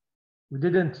 we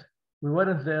didn't. We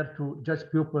weren't there to judge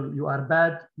people. You are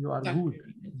bad, you are good,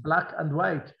 black and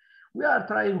white. We are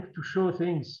trying to show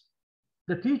things.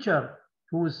 The teacher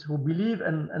who believe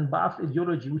in Ba'ath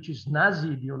ideology, which is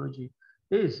Nazi ideology,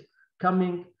 is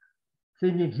coming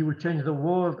thinking he will change the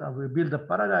world and will build a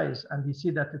paradise, and we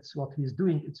see that it's what he's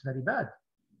doing, it's very bad.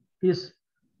 He's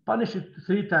punished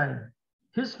 3 times.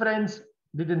 His friends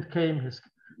didn't came, his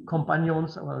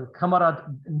companions or comrade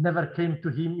never came to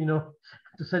him, you know,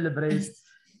 to celebrate.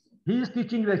 He is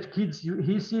teaching the kids,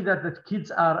 he see that the kids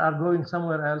are going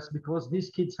somewhere else because these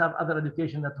kids have other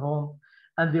education at home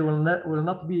and they will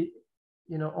not be,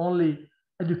 you know, only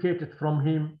educated from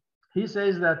him. He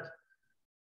says that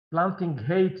planting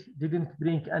hate didn't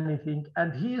bring anything,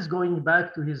 and he is going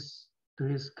back to his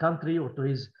country or to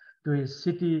his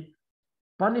city,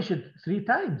 punished 3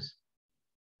 times,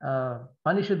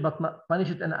 punished, but not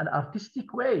punished in an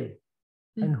artistic way,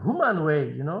 in human way,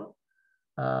 you know.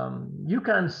 You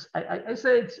can, I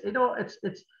say it's, you know,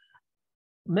 it's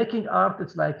making art.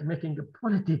 It's like making a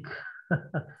politic,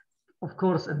 of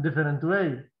course, in different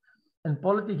way. In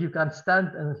politics, you can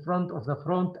stand in front of the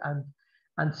front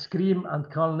and scream and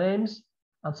call names,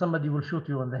 and somebody will shoot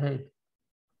you on the head.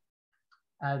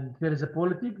 And there is a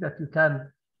politic that you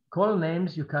can call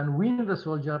names, you can win the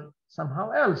soldier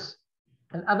somehow else,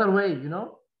 another way, you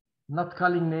know, not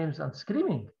calling names and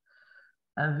screaming.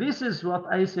 And this is what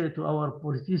I say to our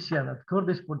politician, a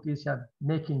Kurdish politician,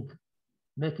 making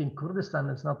Kurdistan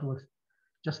is not worth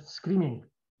just screaming.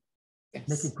 Yes.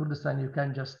 Making Kurdistan, you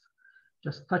can just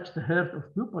touch the heart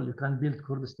of people, you can build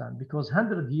Kurdistan, because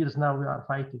 100 years now we are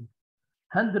fighting.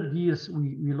 100 years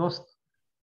we lost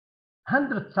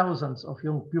 100,000s of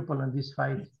young people in this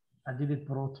fight, and it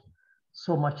brought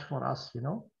so much for us, you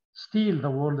know. Still the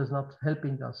world is not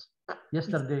helping us.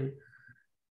 Yesterday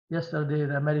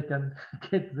the American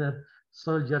get the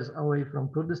soldiers away from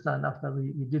Kurdistan after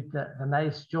we did the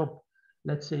nice job,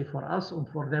 let's say, for us and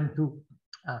for them too.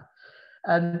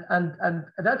 And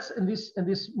that's in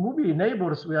this movie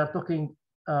Neighbors, we are talking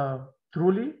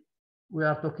truly, we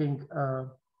are talking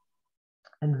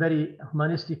in very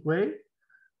humanistic way,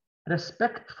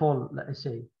 respectful, let I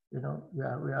say, you know, we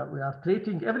are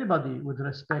treating everybody with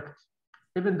respect,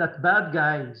 even that bad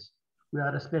guys we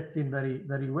are respecting very,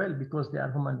 very well, because they are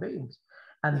human beings.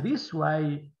 And this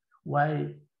why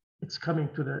it's coming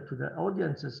to the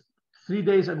audiences. 3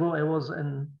 days ago, I was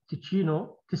in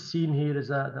Ticino. Ticino here is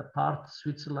the part of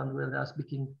Switzerland where they are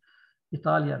speaking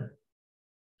Italian.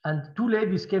 And 2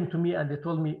 ladies came to me and they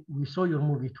told me, we saw your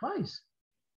movie twice.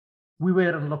 We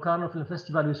were in Locarno Film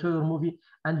Festival, we saw your movie,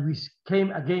 and we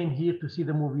came again here to see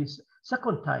the movies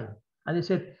second time. And they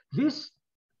said,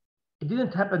 it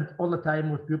didn't happen all the time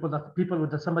with people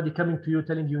with somebody coming to you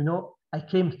telling you, you know, I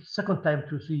came second time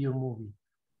to see your movie.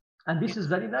 And this is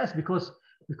very nice, because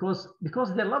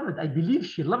because they love it. I believe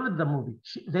she loved the movie.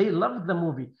 They loved the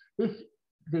movie. If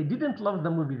they didn't love the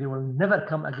movie, they will never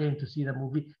come again to see the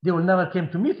movie. They will never come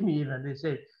to meet me even. They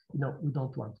say, we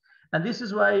don't want. And this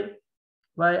is why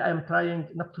I'm trying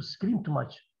not to scream too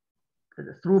much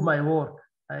through my work.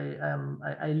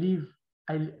 I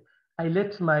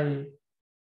let my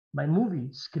movie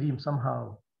scream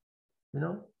somehow.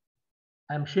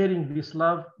 I'm sharing this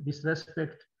love, this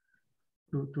respect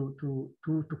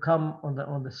to come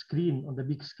on the screen, on the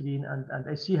big screen, and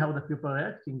I see how the people are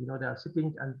reacting. They are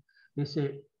sitting and they say,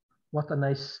 "What a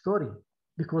nice story,"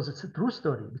 because it's a true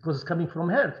story, because it's coming from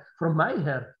her, from my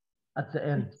heart at the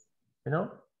end,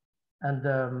 and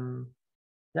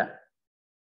yeah.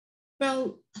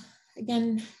 Well,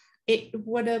 again,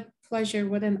 what a pleasure,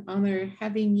 what an honor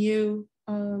having you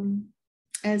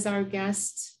as our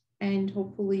guest, and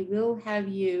hopefully we'll have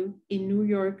you in New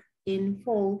York in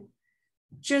fall.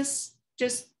 Just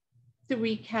to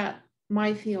recap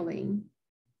my feeling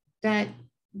that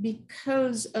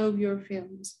because of your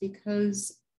films,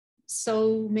 because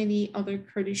so many other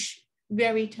Kurdish,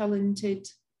 very talented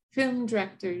film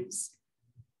directors,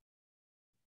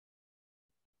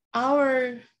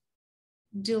 our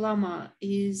dilemma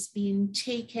is being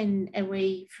taken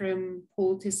away from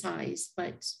politicized,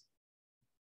 but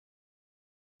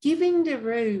giving the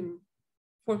room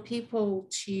for people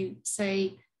to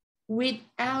say,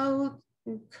 without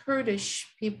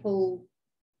Kurdish people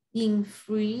being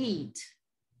freed,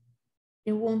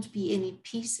 there won't be any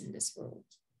peace in this world.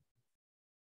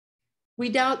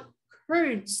 Without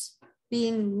Kurds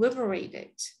being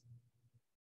liberated,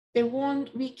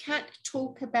 we can't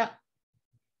talk about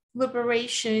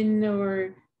liberation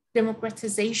or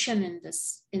democratization in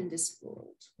this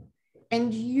world.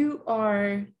 And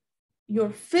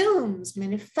your films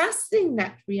manifesting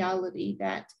that reality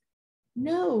that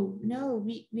no,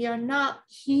 we are not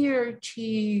here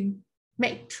to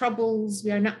make troubles.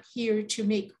 We are not here to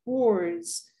make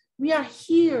wars. We are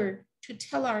here to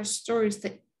tell our stories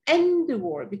to end the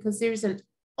war, because there's an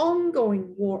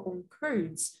ongoing war on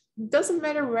Kurds. It doesn't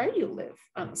matter where you live,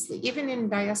 honestly. Even in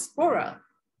diaspora,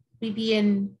 we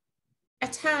being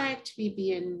attacked, we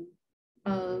being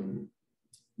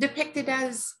depicted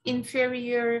as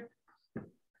inferior.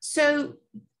 So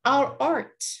our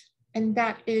art, and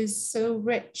that is so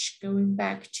rich, going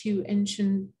back to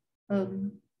ancient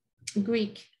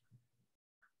Greek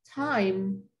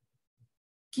time,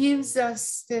 gives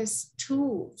us these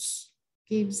tools,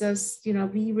 gives us,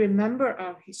 we remember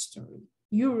our history.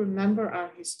 You remember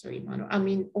our history, Mano. I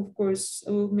mean, of course,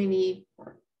 so many,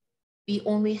 we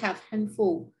only have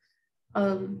handful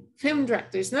film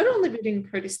directors, not only within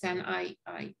Kurdistan.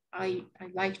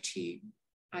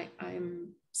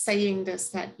 I'm saying this,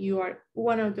 that you are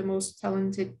one of the most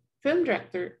talented film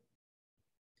director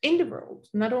in the world,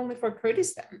 not only for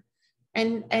Kurdistan,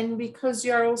 and because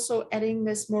you are also adding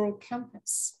this moral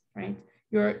compass, right?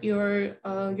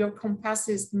 Your compass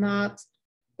is not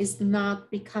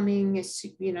becoming a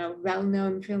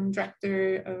well-known film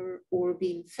director or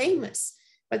being famous,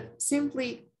 but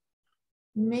simply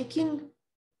making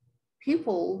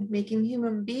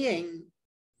human being,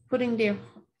 putting their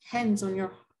hands on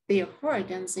their heart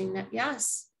and saying that,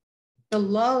 yes, the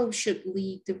love should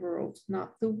lead the world,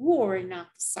 not the war, not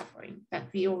the suffering, that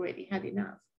we already had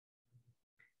enough.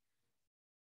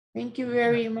 Thank you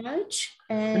very much.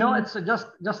 And it's just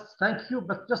thank you,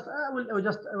 but I will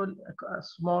a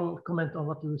small comment on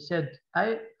what you said.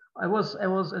 I was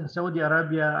in Saudi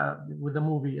Arabia with the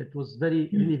movie. It was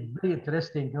really very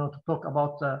interesting, to talk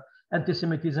about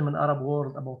anti-Semitism in Arab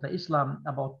world, about the Islam,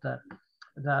 about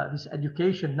this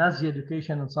education, Nazi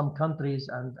education in some countries,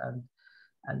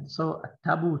 and so a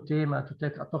taboo tema to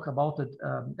talk about it.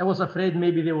 I was afraid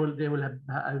maybe I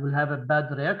will have a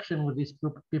bad reaction with these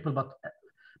people,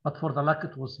 but for the luck,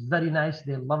 it was very nice.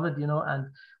 They love it,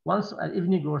 And once an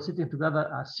evening we were sitting together,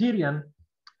 a Syrian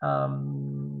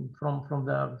from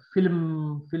the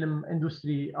film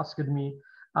industry asked me,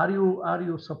 "Are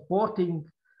you supporting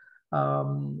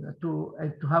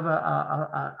to have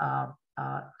a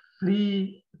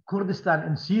free Kurdistan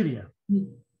in Syria?"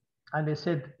 And I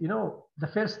said, the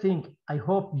first thing, I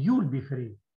hope you'll be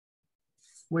free.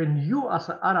 When you as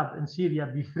an Arab in Syria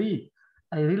be free,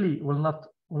 I really will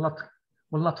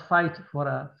not fight for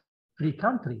a free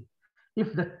country.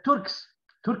 If the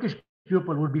Turkish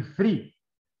people will be free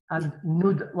and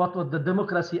knew what the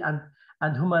democracy and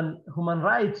human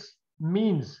rights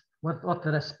means, what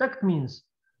respect means,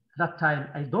 that time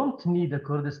I don't need a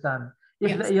Kurdistan.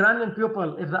 If the Iranian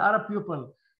people, if the Arab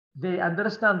people, they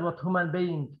understand what human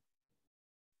being,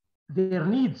 their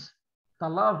needs, the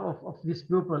love of these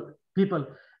people,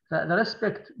 the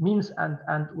respect means,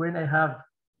 and when I have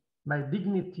my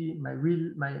dignity, my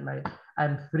will,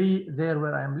 I'm free there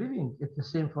where I'm living. It's the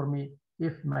same for me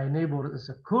if my neighbor is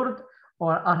a Kurd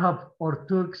or Arab or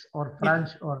Turks or French,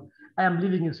 or I am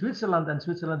living in Switzerland, and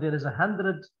Switzerland, there is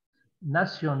 100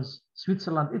 nations.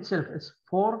 Switzerland itself is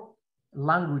 4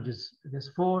 languages. There's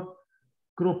 4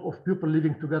 group of people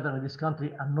living together in this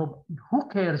country, and who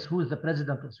cares who is the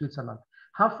president of Switzerland?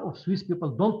 Half of Swiss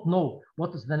people don't know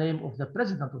what is the name of the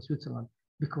president of Switzerland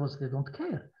because they don't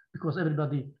care, because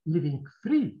everybody living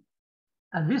free.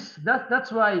 And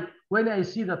that's why when I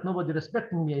see that nobody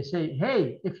respecting me, I say,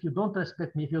 hey, if you don't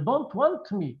respect me, if you don't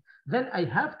want me, then I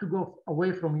have to go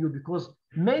away from you, because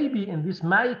maybe in this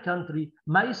my country,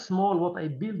 my small, what I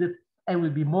build it, I will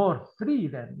be more free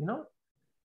then, you know?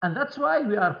 And that's why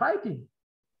we are fighting.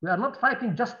 We are not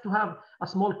fighting just to have a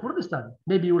small Kurdistan.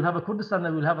 Maybe you will have a Kurdistan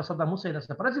and we'll have a Saddam Hussein as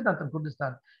the president of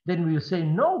Kurdistan. Then we will say,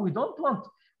 no, we don't want,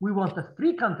 we want a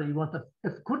free country. We want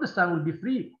if Kurdistan will be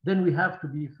free, then we have to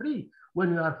be free.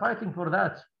 When we are fighting for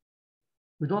that,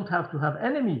 we don't have to have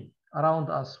enemy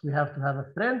around us. We have to have a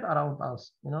friend around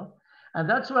us, you know? And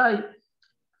that's why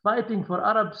fighting for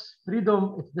Arabs'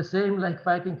 freedom, it's the same like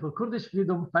fighting for Kurdish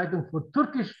freedom, fighting for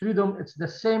Turkish freedom, it's the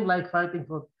same like fighting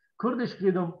for Kurdish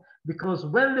freedom, because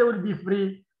when they will be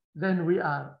free, then we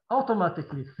are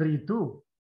automatically free too.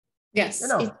 Yes. You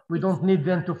know, we don't need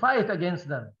them to fight against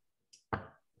them.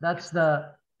 That's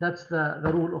the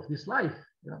rule of this life,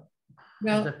 you know.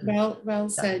 Well, Exactly. well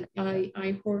said.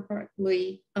 I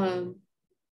wholeheartedly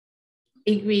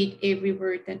agreed every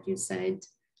word that you said.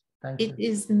 Thank you. It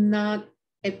is not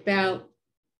about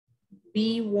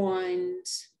we want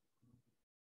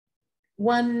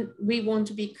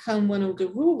to become one of the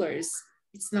rulers.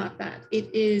 It's not that.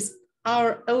 It is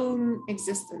our own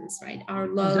existence, right? Our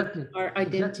love, exactly. our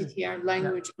identity, exactly. our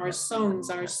language, our songs,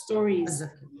 our stories,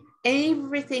 exactly.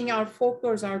 everything, our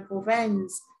folklores, our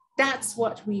bovens. That's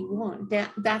what we want.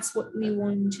 That's what we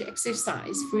want to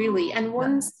exercise freely. And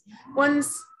once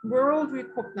world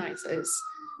recognizes,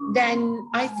 then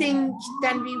I think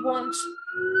then we want.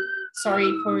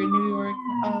 Sorry for New York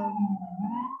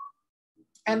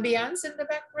ambience in the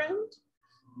background.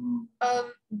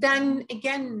 Then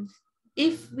again,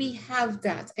 if we have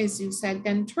that, as you said,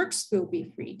 then Turks will be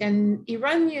free, then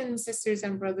Iranian sisters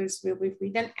and brothers will be free,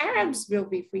 then Arabs will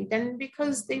be free, then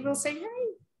because they will say,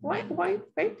 hey, why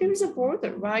there is a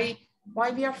border, why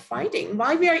we are fighting,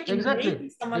 why we are invading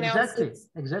someone else's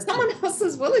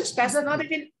village, that's not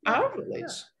even our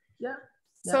village.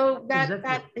 So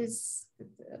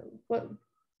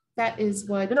that is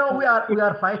what, you know, we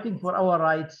are fighting for our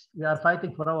rights. We are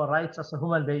fighting for our rights as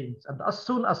human beings, and as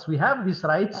soon as we have these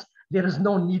rights, there is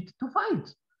no need to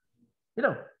fight. You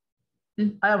know,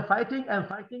 I am fighting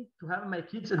to have my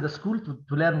kids in the school to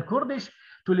learn Kurdish,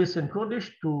 to listen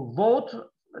Kurdish, to vote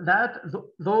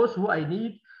those who I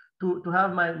need, to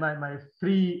have my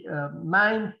free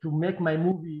mind, to make my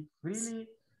movie freely.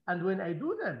 And when I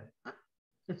do them,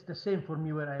 it's the same for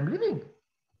me where I'm living.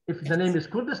 If the name is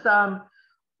Kurdistan,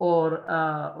 or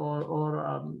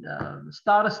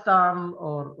Staristan,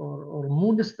 or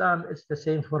Moonistan, it's the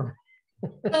same for me.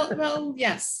 well,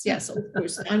 yes, of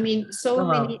course. I mean, so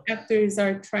many actors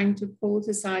are trying to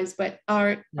politicize, but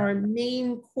our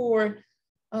main core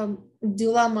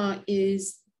dilemma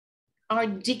is our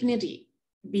dignity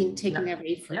being taken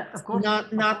away from us.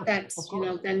 Not that, you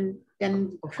know, then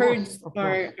Kurds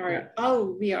are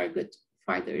oh, we are good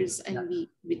fighters and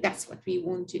we that's what we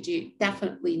want to do.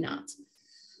 Definitely not.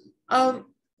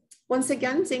 Once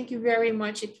again, thank you very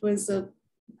much. It was a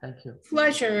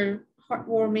pleasure,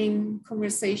 heartwarming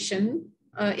conversation.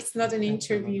 It's not an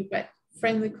interview, but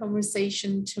friendly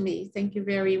conversation to me. Thank you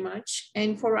very much.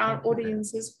 And for our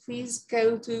audiences, please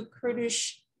go to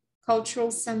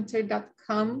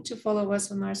kurdishculturalcenter.com to follow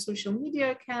us on our social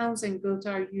media accounts, and go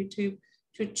to our YouTube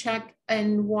to check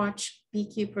and watch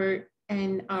Beekeeper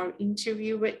and our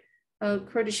interview with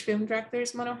Kurdish film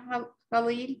directors Mano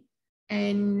Khalil,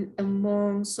 and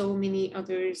among so many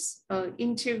others,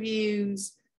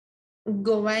 interviews,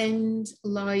 Goend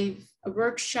live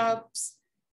workshops,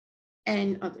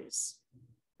 and others.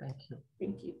 Thank you.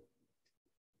 Thank you.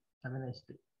 Have a nice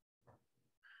day.